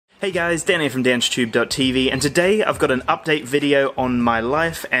Hey guys, Dan here from DansTube.TV, and today I've got an update video on my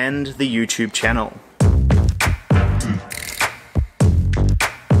life and the YouTube channel.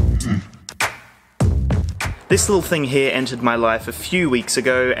 This little thing here entered my life a few weeks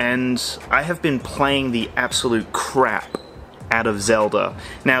ago, and I have been playing the absolute crap out of Zelda.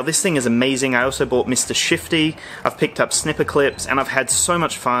 Now this thing is amazing. I also bought Mr. Shifty, I've picked up snipper clips, and I've had so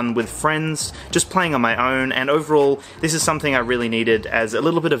much fun with friends just playing on my own, and overall this is something I really needed as a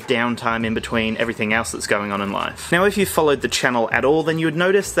little bit of downtime in between everything else that's going on in life. Now if you followed the channel at all, then you would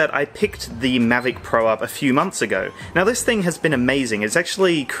notice that I picked the Mavic Pro up a few months ago. Now this thing has been amazing. It's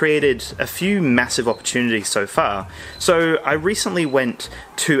actually created a few massive opportunities so far. So I recently went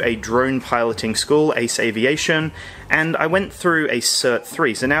to a drone piloting school, Ace Aviation, and I went through a Cert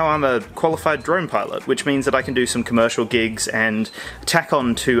 3, so now I'm a qualified drone pilot, which means that I can do some commercial gigs and tack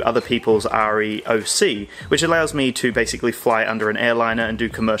on to other people's REOC, which allows me to basically fly under an airliner and do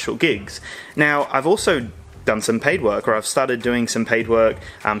commercial gigs. Now, I've also done some paid work, or I've started doing some paid work,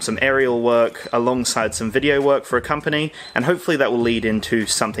 some aerial work alongside some video work for a company, and hopefully that will lead into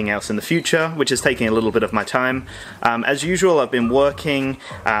something else in the future, which is taking a little bit of my time. As usual, I've been working,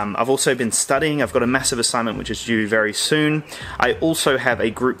 I've also been studying. I've got a massive assignment which is due very soon. I also have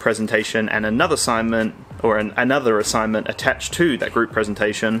a group presentation and another assignment, or another assignment attached to that group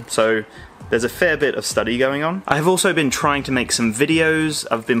presentation, so there's a fair bit of study going on. I have also been trying to make some videos.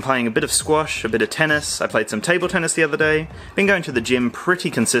 I've been playing a bit of squash, a bit of tennis. I played some table tennis the other day. Been going to the gym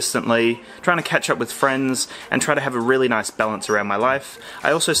pretty consistently, trying to catch up with friends and try to have a really nice balance around my life.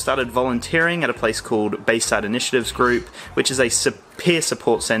 I also started volunteering at a place called Bayside Initiatives Group, which is a peer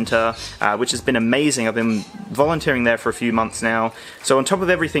support center, which has been amazing. I've been volunteering there for a few months now. So on top of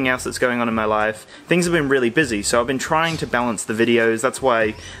everything else that's going on in my life, things have been really busy. So I've been trying to balance the videos. That's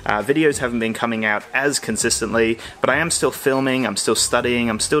why videos haven't been coming out as consistently, but I am still filming, I'm still studying,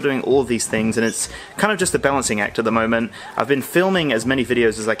 I'm still doing all of these things, and it's kind of just a balancing act at the moment. I've been filming as many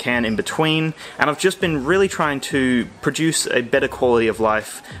videos as I can in between, and I've just been really trying to produce a better quality of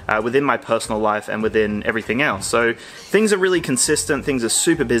life within my personal life and within everything else. So things are really consistent. Things are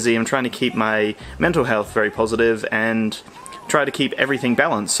super busy. I'm trying to keep my mental health very positive and try to keep everything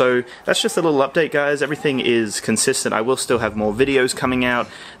balanced. So that's just a little update, guys. Everything is consistent. I will still have more videos coming out.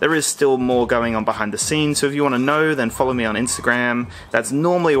 There is still more going on behind the scenes, so if you want to know, then follow me on Instagram. That's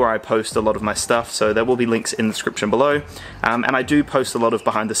normally where I post a lot of my stuff, so there will be links in the description below. And I do post a lot of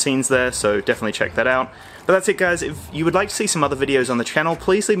behind the scenes there, so definitely check that out. But that's it, guys. If you would like to see some other videos on the channel,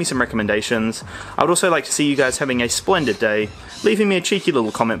 please leave me some recommendations. I would also like to see you guys having a splendid day, leaving me a cheeky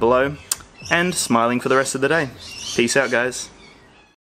little comment below, and smiling for the rest of the day. Peace out, guys.